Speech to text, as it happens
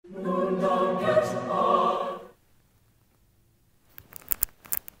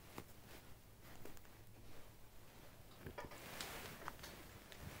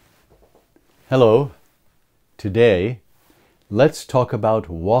Hello. Today, let's talk about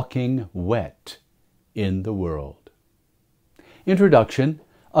walking wet in the world. Introduction: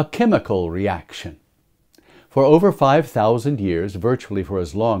 a chemical reaction. For over 5,000 years, virtually for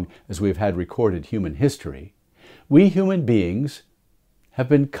as long as we've had recorded human history, we human beings have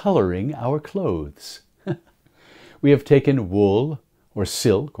been coloring our clothes. We have taken wool or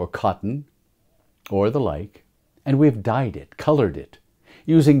silk or cotton or the like, and we've dyed it, colored it,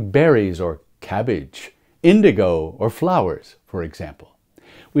 using berries or cabbage, indigo or flowers, for example.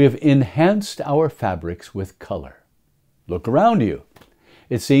 We have enhanced our fabrics with color. Look around you.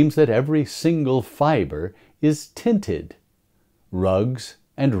 It seems that every single fiber is tinted. Rugs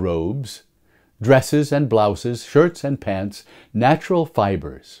and robes, dresses and blouses, shirts and pants, natural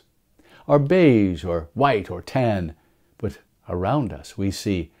fibers are beige or white or tan, but around us we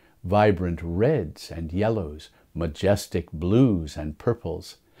see vibrant reds and yellows, majestic blues and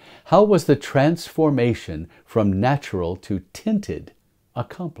purples. How was the transformation from natural to tinted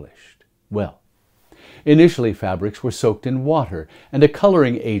accomplished? Well, initially initially were soaked in water, and a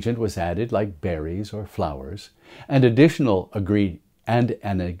coloring agent was added like berries or flowers, and an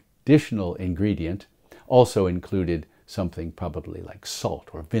additional ingredient also included something probably like salt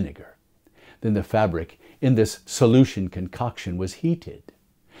or vinegar. Then the fabric in this solution concoction was heated.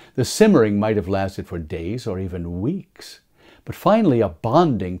 The simmering might have lasted for days or even weeks. But finally a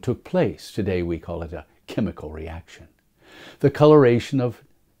bonding took place. Today we call it a chemical reaction. The coloration of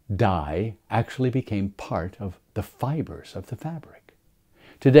dye actually became part of the fibers of the fabric.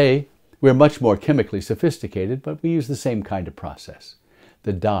 Today we're much more chemically sophisticated, but we use the same kind of process.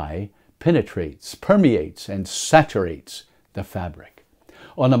 The dye penetrates, permeates, and saturates the fabric.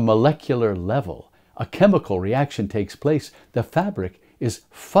 On a molecular level, a chemical reaction takes place. The fabric is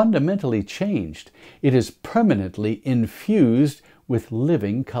fundamentally changed. It is permanently infused with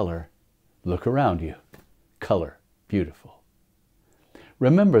living color. Look around you. Color. Beautiful.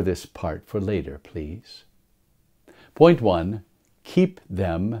 Remember this part for later, please. Point 1. Keep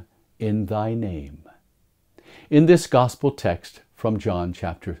them in thy name. In this gospel text from John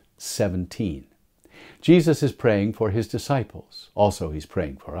chapter 17, Jesus is praying for his disciples. Also, he's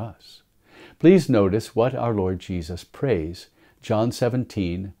praying for us. Please notice what our Lord Jesus prays. John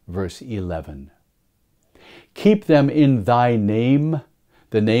 17, verse 11. Keep them in thy name,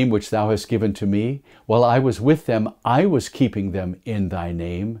 the name which thou hast given to me. While I was with them, I was keeping them in thy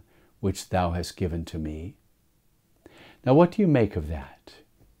name, which thou hast given to me. Now, what do you make of that?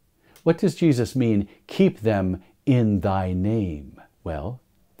 What does Jesus mean, keep them in thy name? Well,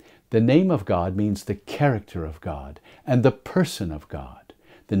 the name of God means the character of God and the person of God.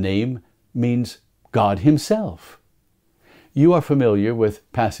 The name means God himself. You are familiar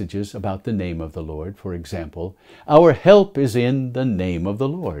with passages about the name of the Lord. For example, our help is in the name of the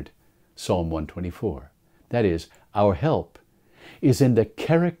Lord, Psalm 124. That is, our help is in the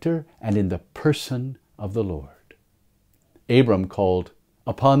character and in the person of the Lord. Abram called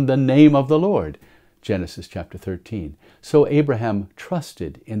upon the name of the Lord, Genesis chapter 13. So Abraham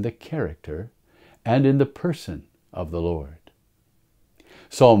trusted in the character and in the person of the Lord.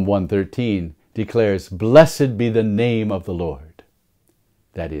 Psalm 113 declares, blessed be the name of the Lord.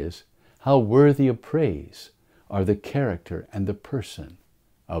 That is, how worthy of praise are the character and the person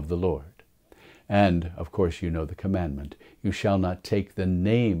of the Lord. And, of course, you know the commandment, you shall not take the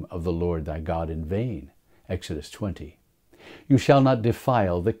name of the Lord thy God in vain, Exodus 20. You shall not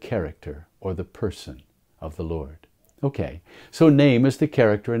defile the character or the person of the Lord. Okay, so name is the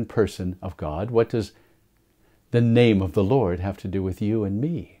character and person of God. What does the name of the Lord have to do with you and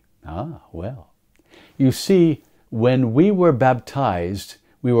me? Ah, well, you see, when we were baptized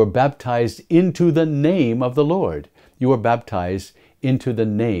into the name of the Lord. You were baptized into the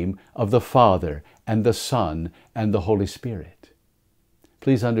name of the Father and the Son and the Holy Spirit.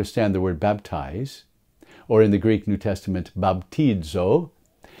 Please understand the word baptize, or in the Greek New Testament, baptizo,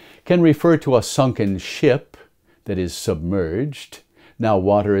 can refer to a sunken ship that is submerged. Now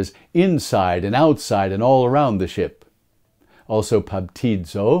water is inside and outside and all around the ship. Also,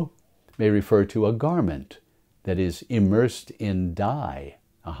 baptizo may refer to a garment that is immersed in dye.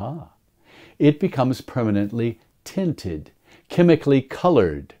 Aha! It becomes permanently tinted, chemically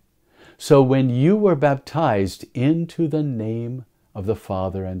colored. So when you were baptized into the name of the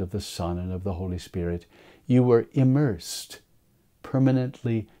Father and of the Son and of the Holy Spirit, you were immersed,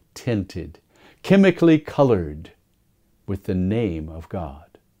 permanently tinted, chemically colored with the name of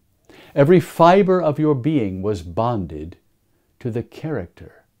God. Every fiber of your being was bonded to the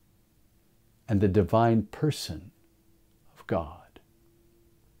character and the divine person of God.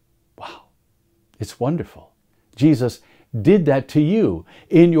 Wow, it's wonderful. Jesus did that to you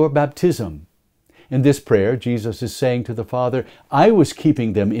in your baptism. In this prayer, Jesus is saying to the Father, I was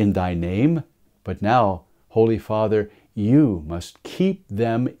keeping them in thy name, but now, Holy Father, you must keep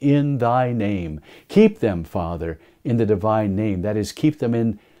them in thy name. Keep them, Father, in the divine name. That is, keep them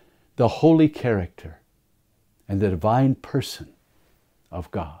in the holy character and the divine person of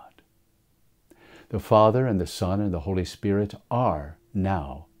God. The Father and the Son and the Holy Spirit are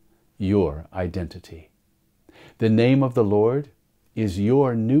now your identity. The name of the Lord is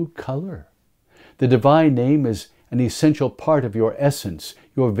your new color. The divine name is an essential part of your essence,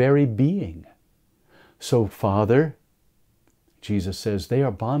 your very being. So, Father, Jesus says, they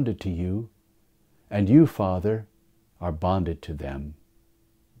are bonded to you, and you, Father, are bonded to them.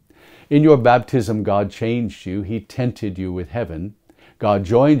 In your baptism, God changed you. He tented you with heaven. God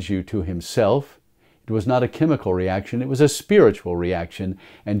joins you to himself. It was not a chemical reaction, it was a spiritual reaction.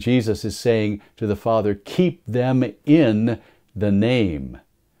 And Jesus is saying to the Father, keep them in the name.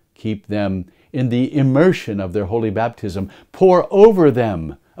 Keep them in the immersion of their holy baptism. Pour over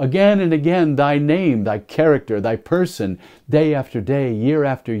them again and again thy name, thy character, thy person, day after day, year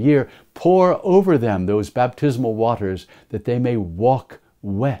after year. Pour over them those baptismal waters that they may walk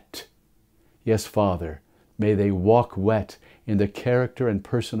wet. Yes, Father, may they walk wet in the character and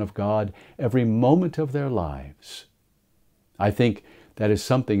person of God every moment of their lives. I think that is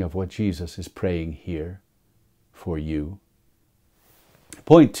something of what Jesus is praying here for you.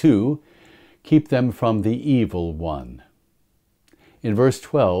 Point 2, keep them from the evil one. In verse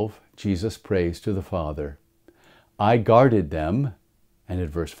 12, Jesus prays to the Father, I guarded them, and in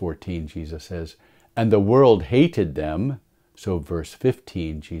verse 14 Jesus says, and the world hated them. So verse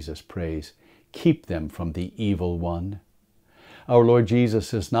 15 Jesus prays, keep them from the evil one. Our Lord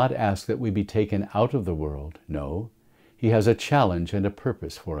Jesus does not ask that we be taken out of the world. No, he has a challenge and a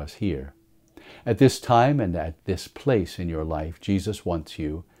purpose for us here. At this time and at this place in your life, Jesus wants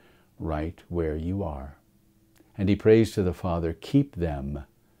you right where you are. And he prays to the Father, keep them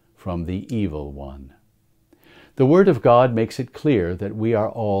from the evil one. The Word of God makes it clear that we are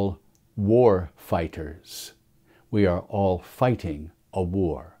all war fighters. We are all fighting a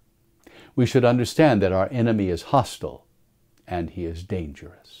war. We should understand that our enemy is hostile and he is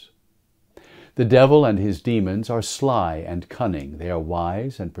dangerous. The devil and his demons are sly and cunning. They are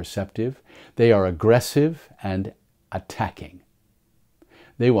wise and perceptive. They are aggressive and attacking.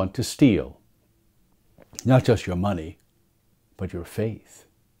 They want to steal not just your money, but your faith.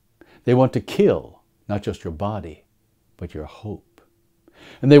 They want to kill not just your body, but your hope.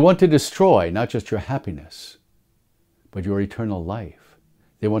 And they want to destroy not just your happiness, but your eternal life.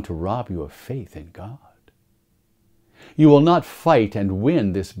 They want to rob you of faith in God. You will not fight and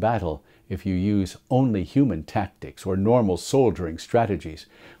win this battle if you use only human tactics or normal soldiering strategies.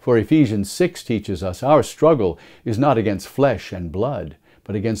 For Ephesians 6 teaches us our struggle is not against flesh and blood,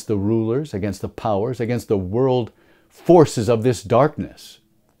 but against the rulers, against the powers, against the world forces of this darkness,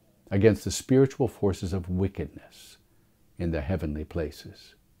 against the spiritual forces of wickedness in the heavenly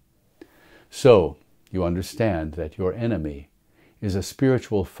places. So, you understand that your enemy is a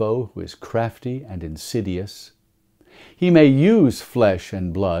spiritual foe who is crafty and insidious. He may use flesh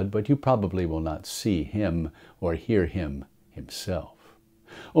and blood, but you probably will not see him or hear him himself.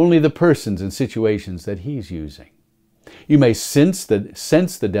 Only the persons and situations that he's using. You may sense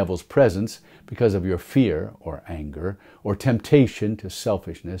the devil's presence because of your fear or anger or temptation to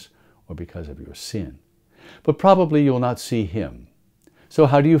selfishness or because of your sin. But probably you'll not see him. So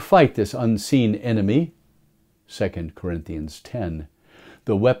how do you fight this unseen enemy? 2 Corinthians 10.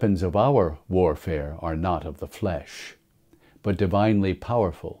 The weapons of our warfare are not of the flesh, but divinely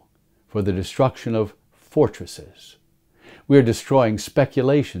powerful for the destruction of fortresses. We are destroying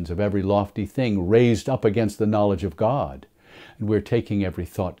speculations of every lofty thing raised up against the knowledge of God, and we're taking every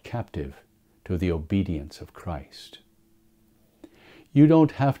thought captive to the obedience of Christ. You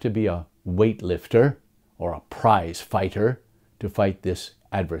don't have to be a weightlifter or a prize fighter to fight this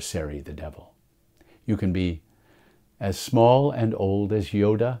adversary, the devil. You can be as small and old as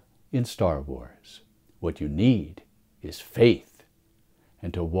Yoda in Star Wars. What you need is faith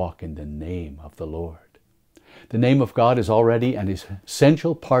and to walk in the name of the Lord. The name of God is already an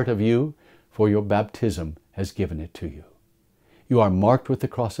essential part of you, for your baptism has given it to you. You are marked with the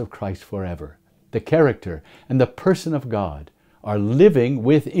cross of Christ forever. The character and the person of God are living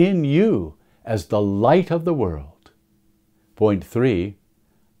within you as the light of the world. Point 3,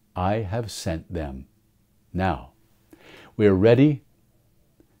 I have sent them. Now, we are ready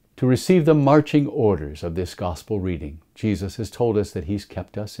to receive the marching orders of this gospel reading. Jesus has told us that he's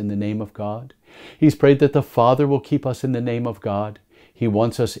kept us in the name of God. He's prayed that the Father will keep us in the name of God. He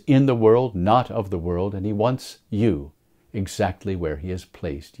wants us in the world, not of the world, and he wants you exactly where he has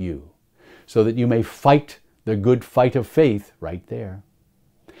placed you. so that you may fight the good fight of faith right there.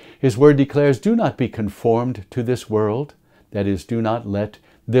 His word declares, do not be conformed to this world. That is, do not let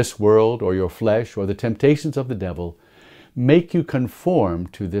this world or your flesh or the temptations of the devil make you conform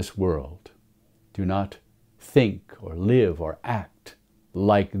to this world. Do not think or live or act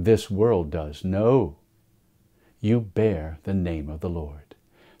like this world does. No, you bear the name of the Lord.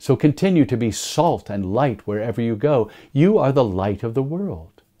 So continue to be salt and light wherever you go. You are the light of the world.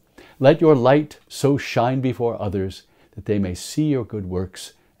 Let your light so shine before others that they may see your good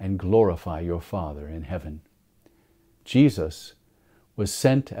works and glorify your Father in heaven. Jesus was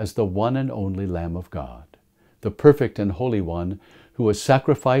sent as the one and only Lamb of God, the perfect and holy one who was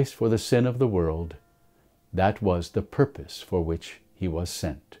sacrificed for the sin of the world. That was the purpose for which he was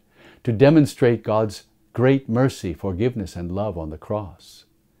sent, to demonstrate God's great mercy, forgiveness, and love on the cross.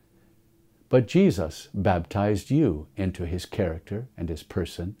 But Jesus baptized you into his character and his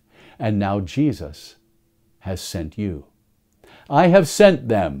person, and now Jesus has sent you. I have sent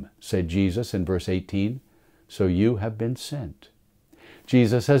them, said Jesus in verse 18, so you have been sent.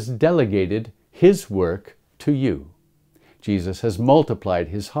 Jesus has delegated his work to you. Jesus has multiplied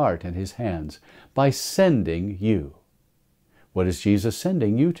his heart and his hands by sending you. What is Jesus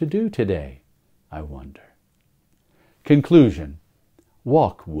sending you to do today, I wonder? Conclusion: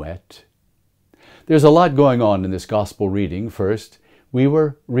 walk wet. There's a lot going on in this gospel reading. First, we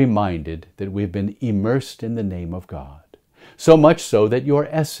were reminded that we've been immersed in the name of God. So much so that your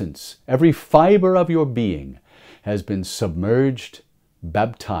essence, every fiber of your being, has been submerged,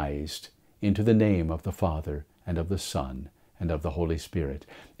 baptized into the name of the Father and of the Son and of the Holy Spirit.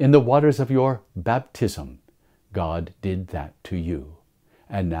 In the waters of your baptism, God did that to you.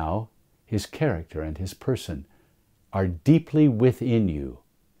 And now his character and his person are deeply within you.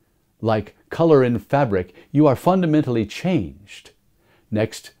 Like color in fabric, you are fundamentally changed.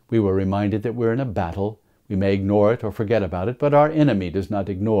 Next, we were reminded that we're in a battle. We may ignore it or forget about it, but our enemy does not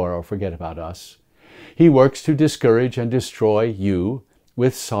ignore or forget about us. He works to discourage and destroy you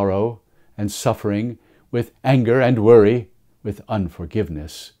with sorrow and suffering, with anger and worry, with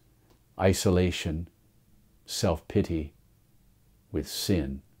unforgiveness, isolation, self-pity, with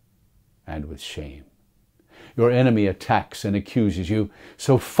sin, and with shame. Your enemy attacks and accuses you,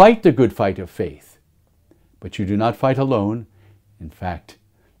 so fight the good fight of faith. But you do not fight alone. In fact,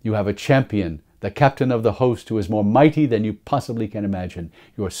 you have a champion, the captain of the host, who is more mighty than you possibly can imagine,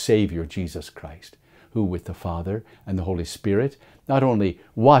 your Savior, Jesus Christ, who with the Father and the Holy Spirit not only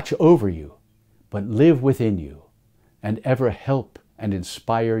watch over you, but live within you and ever help and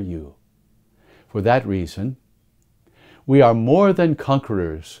inspire you. For that reason, we are more than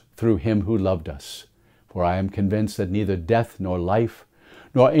conquerors through him who loved us. For I am convinced that neither death nor life,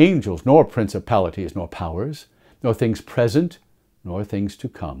 nor angels, nor principalities, nor powers, nor things present, nor things to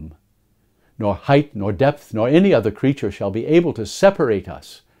come, nor height, nor depth, nor any other creature shall be able to separate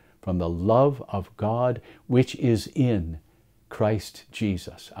us from the love of God which is in Christ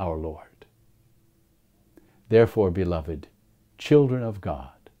Jesus our Lord. Therefore, beloved, children of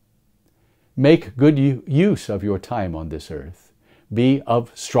God, make good use of your time on this earth. Be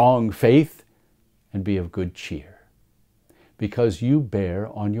of strong faith and be of good cheer, because you bear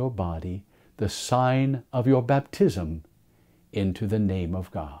on your body the sign of your baptism into the name of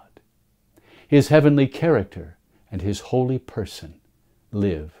God. His heavenly character and his holy person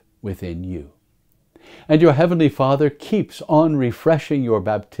live within you. And your heavenly Father keeps on refreshing your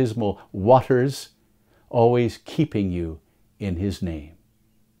baptismal waters, always keeping you in his name.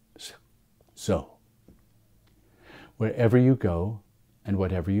 So, wherever you go and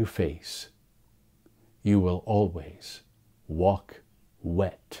whatever you face, you will always walk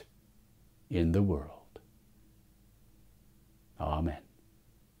wet in the world.